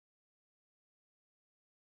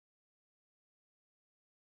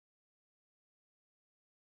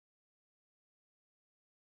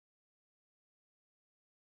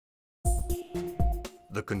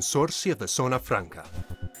The consorci of the Zona Franca.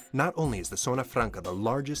 Not only is the Zona Franca the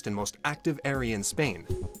largest and most active area in Spain,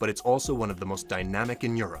 but it's also one of the most dynamic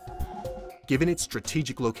in Europe. Given its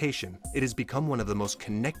strategic location, it has become one of the most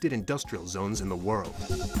connected industrial zones in the world.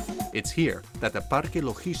 It's here that the Parque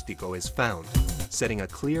Logístico is found, setting a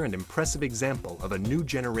clear and impressive example of a new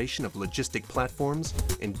generation of logistic platforms,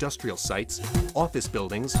 industrial sites, office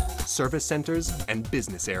buildings, service centers, and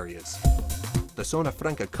business areas. The Zona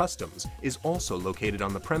Franca Customs is also located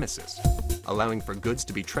on the premises, allowing for goods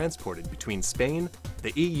to be transported between Spain,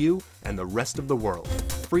 the EU, and the rest of the world,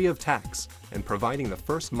 free of tax, and providing the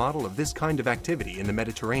first model of this kind of activity in the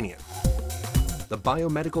Mediterranean. The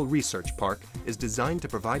Biomedical Research Park is designed to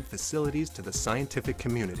provide facilities to the scientific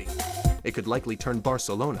community. It could likely turn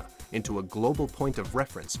Barcelona into a global point of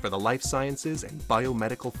reference for the life sciences and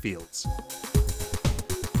biomedical fields.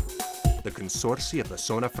 The consorci of the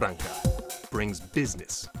Zona Franca brings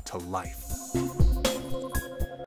business to life.